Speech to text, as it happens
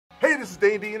this is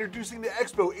Dandy introducing the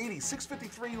Expo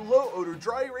 653 Low-Odor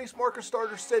Dry Erase Marker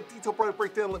Starter Set Detail Product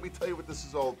Breakdown. Let me tell you what this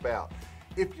is all about.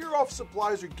 If your office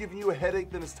supplies are giving you a headache,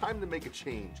 then it's time to make a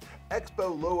change.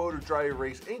 Expo Low-Odor Dry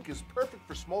Erase ink is perfect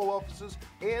for small offices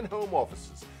and home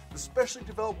offices. The specially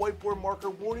developed whiteboard marker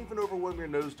won't even overwhelm your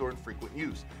nose during frequent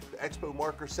use. The Expo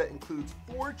marker set includes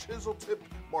 4 chisel-tipped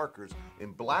markers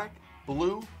in black,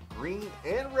 blue, green,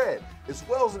 and red, as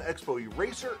well as an Expo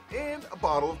eraser and a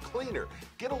bottle of cleaner.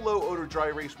 Get a low-odor dry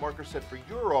erase marker set for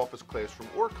your office, classroom,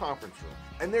 or conference room.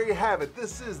 And there you have it.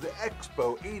 This is the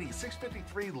Expo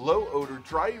 653 Low-Odor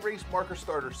Dry Erase Marker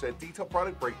Starter Set Detail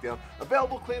Product Breakdown,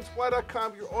 available at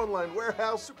cleansupply.com, your online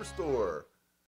warehouse superstore.